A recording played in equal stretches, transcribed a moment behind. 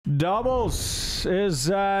Doubles is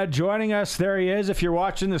joining us. There he is. If you're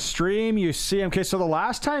watching the stream, you see him. Okay, so the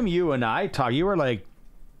last time you and I talked, you were like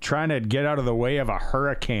trying to get out of the way of a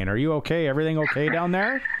hurricane. Are you okay? Everything okay down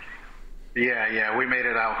there? Yeah, we made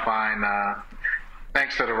it out fine.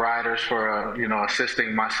 Thanks to the riders for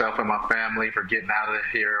assisting myself and my family for getting out of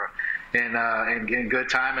here in good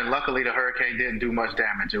time. And luckily, the hurricane didn't do much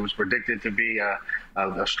damage. It was predicted to be a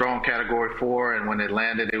strong Category 4, and when it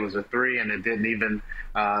landed, it was a 3, and it didn't even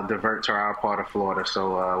divert to our part of Florida.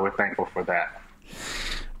 So we're thankful for that.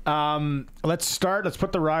 Let's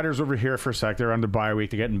put the riders over here for a sec. They're on the bye week.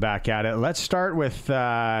 They're getting back at it. Let's start with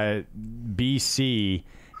BC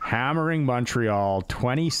hammering Montreal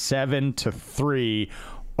 27-3.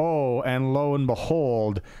 Oh, and lo and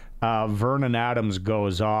behold, Vernon Adams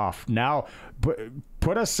goes off. Now,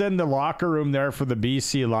 put us in the locker room there for the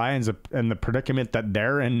BC Lions and the predicament that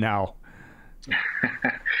they're in now.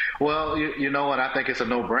 Well, you know what? I think it's a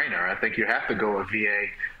no-brainer. I think you have to go with VA.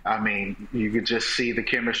 I mean, you could just see the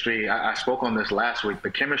chemistry. I spoke on this last week.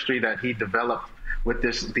 The chemistry that he developed with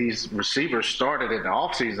these receivers started in the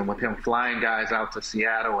offseason with him flying guys out to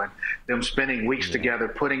Seattle and them spending weeks together,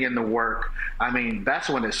 putting in the work. I mean, that's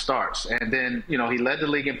when it starts. And then, he led the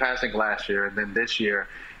league in passing last year. And then this year,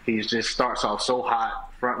 he just starts off so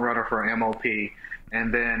hot, front runner for MOP.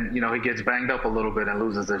 And then, he gets banged up a little bit and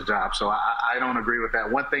loses his job. So I don't agree with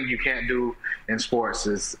that. One thing you can't do in sports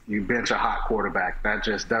is you bench a hot quarterback. That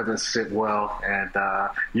just doesn't sit well and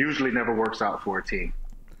usually never works out for a team.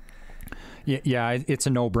 Yeah, it's a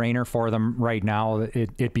no-brainer for them right now.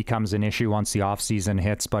 It becomes an issue once the off-season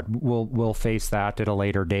hits, but we'll face that at a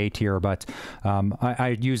later date here. But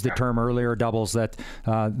I used the term earlier, Doubles, that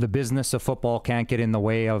the business of football can't get in the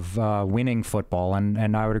way of winning football,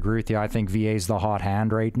 and I would agree with you. I think VA's the hot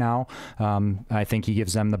hand right now. I think he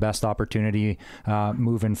gives them the best opportunity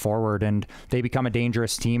moving forward, and they become a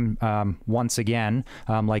dangerous team once again,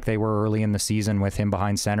 like they were early in the season with him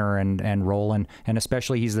behind center and rolling, and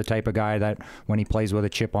especially he's the type of guy that when he plays with a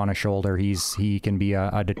chip on his shoulder, he can be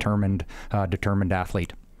a determined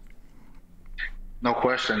athlete. No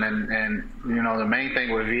question. And the main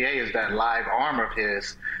thing with VA is that live arm of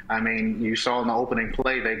his. I mean, you saw in the opening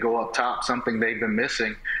play, they go up top, something they've been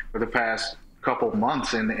missing for the past couple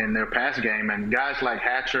months in their pass game. And guys like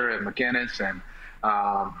Hatcher and McInnes and,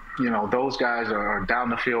 those guys are down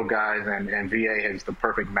the field guys, and VA is the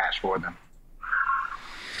perfect match for them.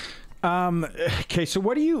 Okay, so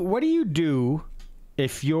what do you do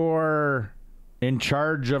if you're in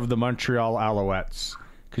charge of the Montreal Alouettes?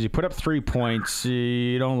 Because you put up 3 points,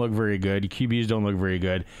 you don't look very good. Your QBs don't look very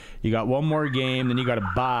good. You got one more game, then you got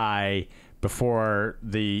to bye before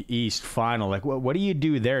the East final. Like, what do you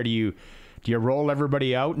do there? Do you roll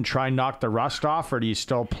everybody out and try and knock the rust off, or do you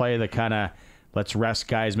still play the kind of let's rest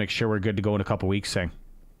guys, make sure we're good to go in a couple weeks thing?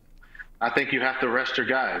 I think you have to rest your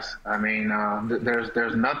guys. I mean,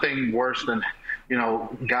 there's nothing worse than,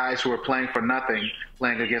 guys who are playing for nothing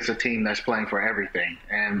playing against a team that's playing for everything.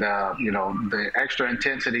 And, the extra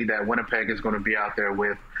intensity that Winnipeg is going to be out there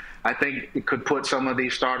with, I think it could put some of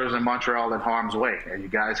these starters in Montreal in harm's way. And you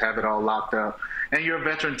guys have it all locked up. And you're a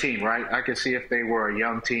veteran team, right? I could see if they were a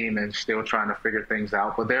young team and still trying to figure things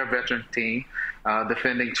out. But they're a veteran team,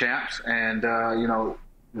 defending champs. And,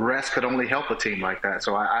 rest could only help a team like that.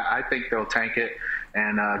 So I think they'll tank it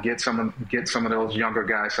and get some of those younger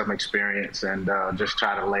guys some experience and just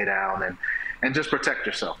try to lay down and just protect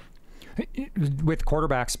yourself. With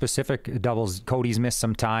quarterback specific, Doubles, Cody's missed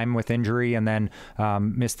some time with injury and then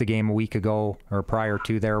missed the game a week ago or prior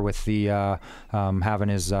to there with the having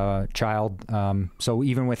his child. So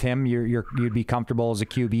even with him, you'd be comfortable as a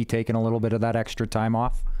QB taking a little bit of that extra time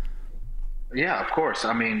off? Yeah, of course.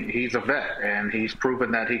 I mean, he's a vet, and he's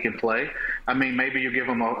proven that he can play. I mean, maybe you give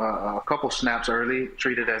him a couple snaps early,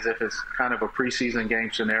 treat it as if it's kind of a preseason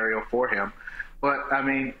game scenario for him. But, I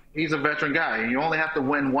mean, he's a veteran guy, and you only have to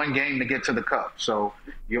win one game to get to the Cup. So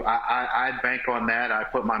I bank on that. I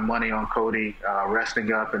put my money on Cody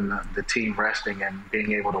resting up and the team resting and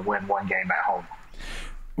being able to win one game at home.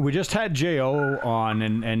 We just had J.O. on,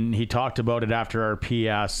 and he talked about it after our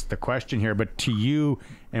PS, the question here. But to you,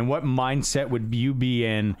 and what mindset would you be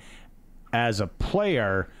in as a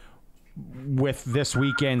player with this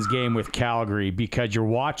weekend's game with Calgary? Because you're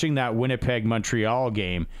watching that Winnipeg-Montreal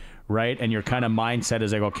game, right? And your kind of mindset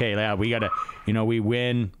is like, okay, yeah, we got to, we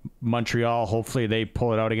win Montreal. Hopefully they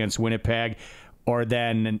pull it out against Winnipeg. Or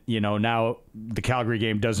then, now the Calgary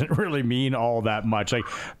game doesn't really mean all that much. Like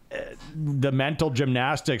the mental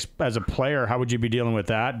gymnastics as a player, how would you be dealing with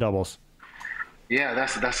that, Doubles? Yeah,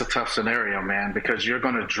 that's a tough scenario, man, because you're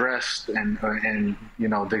going to dress and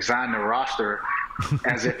design the roster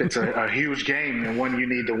as if it's a huge game and one you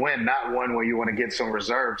need to win, not one where you want to get some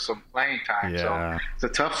reserves, some playing time. Yeah. So it's a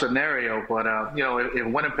tough scenario, but if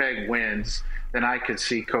Winnipeg wins, then I could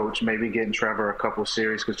see Coach maybe getting Trevor a couple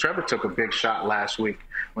series, because Trevor took a big shot last week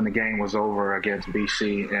when the game was over against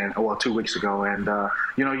BC, and 2 weeks ago. And,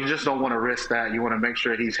 you just don't want to risk that. You want to make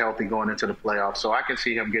sure he's healthy going into the playoffs. So I can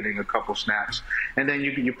see him getting a couple snaps. And then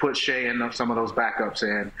you put Shea and some of those backups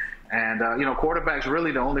in. And, quarterback's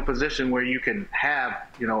really the only position where you can have,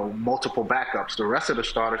 multiple backups. The rest of the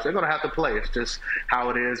starters, they're going to have to play. It's just how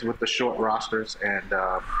it is with the short rosters. And,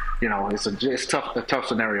 it's a tough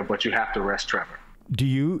scenario, but you have to rest Trevor. Do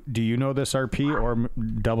you know this, RP, or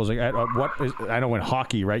doubles? I know in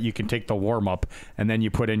hockey, right, you can take the warm up and then you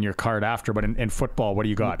put in your card after. But in football, what do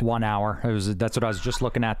you got? 1 hour. That's what I was just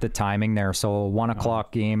looking at the timing there. So 1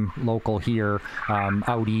 o'clock game local here,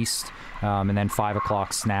 out east, and then 5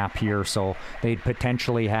 o'clock snap here. So they'd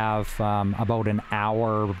potentially have about an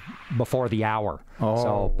hour before the hour.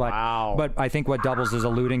 Wow. But I think what Doubles is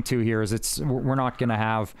alluding to here is we're not going to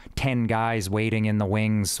have 10 guys waiting in the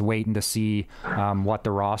wings, waiting to see what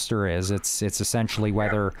the roster is. It's essentially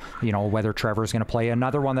whether Trevor's going to play.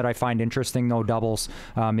 Another one that I find interesting, though, Doubles,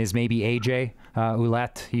 is maybe AJ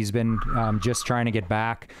Ouellette. He's been just trying to get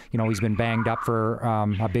back. He's been banged up for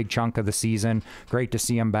a big chunk of the season. Great to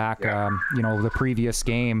see him back. The previous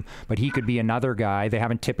game, but he could be another guy. They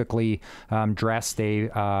haven't typically dressed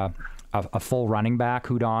a full running back.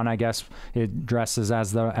 Hudon, I guess, it dresses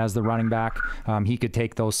as the running back. He could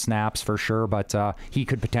take those snaps for sure, but he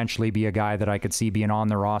could potentially be a guy that I could see being on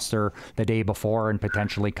the roster the day before and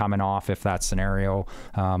potentially coming off if that scenario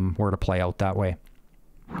were to play out that way.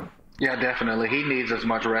 Yeah, definitely. He needs as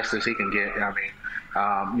much rest as he can get. I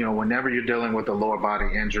mean, whenever you're dealing with a lower body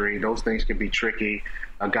injury, those things can be tricky.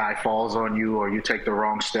 A guy falls on you or you take the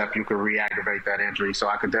wrong step, you could re-aggravate that injury. So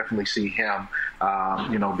I could definitely see him,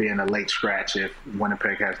 being a late scratch if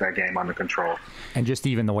Winnipeg has that game under control. And just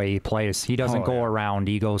even the way he plays, he doesn't go around,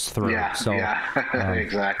 he goes through.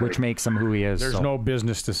 Exactly. Which makes him who he is. There's no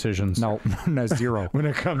business decisions. No, zero. When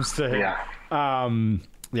it comes to him.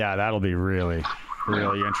 That'll be really,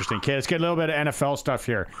 really interesting. Okay, let's get a little bit of NFL stuff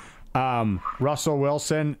here. Russell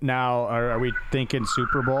Wilson, now are we thinking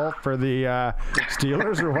Super Bowl for the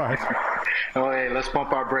Steelers or what? Oh, hey, let's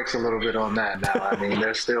pump our brakes a little bit on that now. I mean,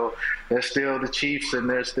 they're still the Chiefs and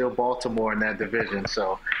they're still Baltimore in that division.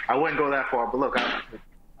 So I wouldn't go that far. But look,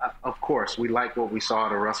 of course, we like what we saw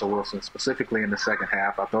out of Russell Wilson, specifically in the second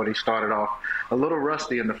half. I thought he started off a little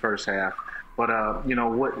rusty in the first half. But,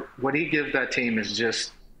 what he gives that team is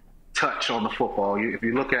just touch on the football. If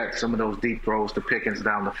you look at some of those deep throws to Pickens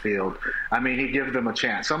down the field, I mean, he gives them a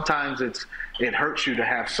chance. Sometimes it hurts you to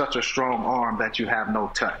have such a strong arm that you have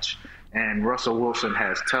no touch. And Russell Wilson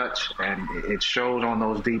has touch, and it shows on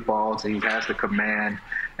those deep balls. He has the command,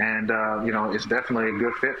 and it's definitely a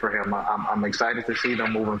good fit for him. I'm excited to see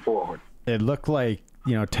them moving forward. It looked like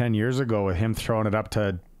 10 years ago with him throwing it up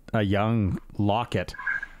to a young Lockett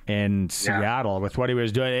in Seattle with what he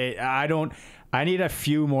was doing. I need a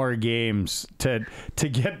few more games to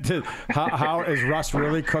get to how is Russ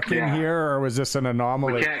really cooking here, or was this an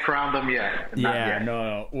anomaly? We can't crown them yet. Not yet.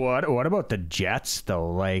 No. What about the Jets though?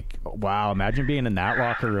 Like, wow, imagine being in that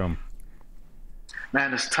locker room.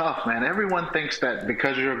 Man, it's tough, man. Everyone thinks that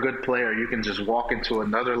because you're a good player, you can just walk into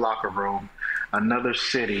another locker room, another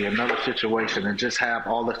city, another situation, and just have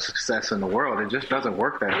all the success in the world. It just doesn't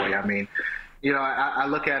work that way. I mean, I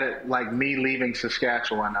look at it like me leaving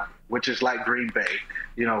Saskatchewan, which is like Green Bay,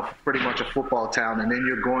 pretty much a football town. And then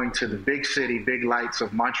you're going to the big city, big lights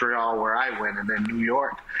of Montreal, where I went, and then New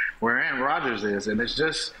York, where Aaron Rodgers is. And it's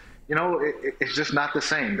just, it's just not the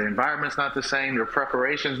same. The environment's not the same. Your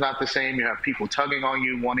preparation's not the same. You have people tugging on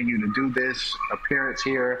you, wanting you to do this, appearance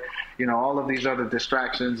here, all of these other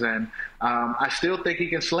distractions. And I still think he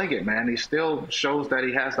can sling it, man. He still shows that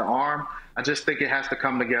he has the arm. I just think it has to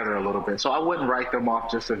come together a little bit. So I wouldn't write them off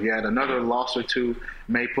just of yet. Another loss or two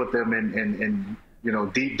may put them in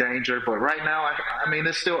deep danger. But right now, I mean,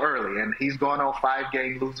 it's still early. And he's gone on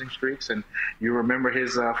 5-game losing streaks. And you remember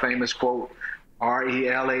his famous quote,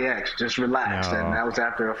 RELAX, just relax. No. And that was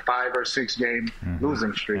after a 5 or 6 game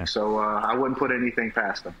losing streak. So I wouldn't put anything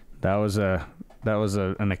past him. That was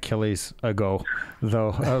an Achilles ago, though,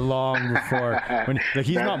 long before.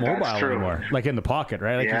 He's not mobile anymore, like in the pocket,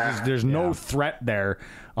 right? Like there's no threat there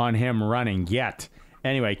on him running yet.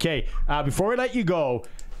 Anyway, Kay, before we let you go,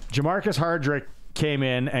 Jamarcus Hardrick came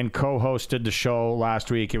in and co-hosted the show last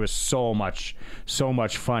week. It was so much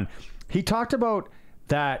fun. He talked about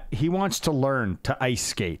that he wants to learn to ice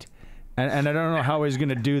skate. and I don't know how he's going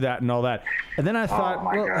to do that and all that. And then I thought,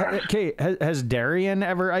 well, gosh. okay, has Darian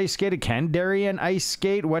ever ice skated? Can Darian ice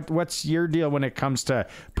skate? What's your deal when it comes to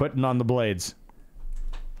putting on the blades?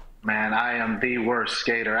 Man, I am the worst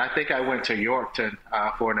skater. I think I went to Yorkton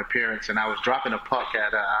for an appearance, and I was dropping a puck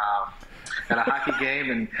at a hockey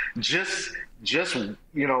game, and just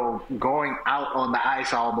going out on the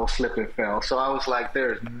ice, I almost slipped and fell. So I was like,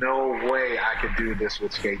 there's no way I could do this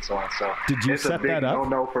with skates on. So did you it's set a big that up?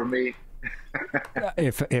 no for me.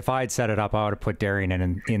 If I'd set it up, I would have put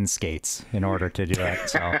Darian in skates in order to do it.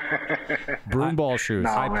 So broomball shoes.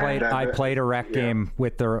 No, I played a rec game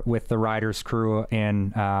with the Riders crew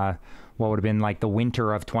in what would have been like the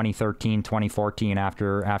winter of 2013, 2014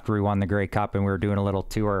 after we won the Grey Cup, and we were doing a little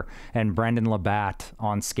tour, and Brendan Labatt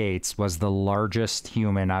on skates was the largest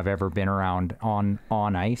human I've ever been around on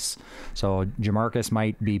ice. So Jamarcus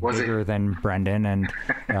might be bigger than Brendan, and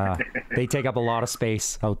they take up a lot of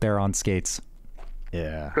space out there on skates.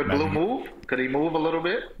 Yeah. Could Blue move? Could he move a little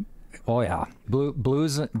bit? Oh yeah,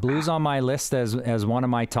 Blue's on my list as one of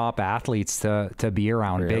my top athletes to be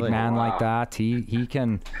around. Really? Big man Wow. like that. He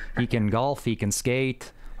can golf. He can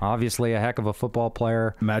skate. Obviously, a heck of a football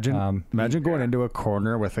player. Imagine going into a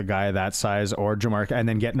corner with a guy that size or Jamarcus and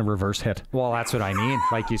then getting a reverse hit. Well, that's what I mean.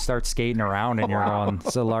 Like you start skating around and you're going,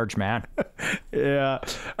 it's a large man. Yeah.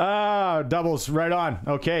 Doubles, right on.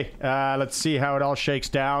 Okay. Let's see how it all shakes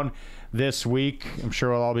down this week. I'm sure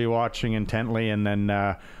we'll all be watching intently, and then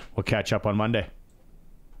we'll catch up on Monday.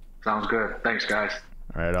 Sounds good. Thanks, guys.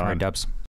 Right on. All right, Dubs.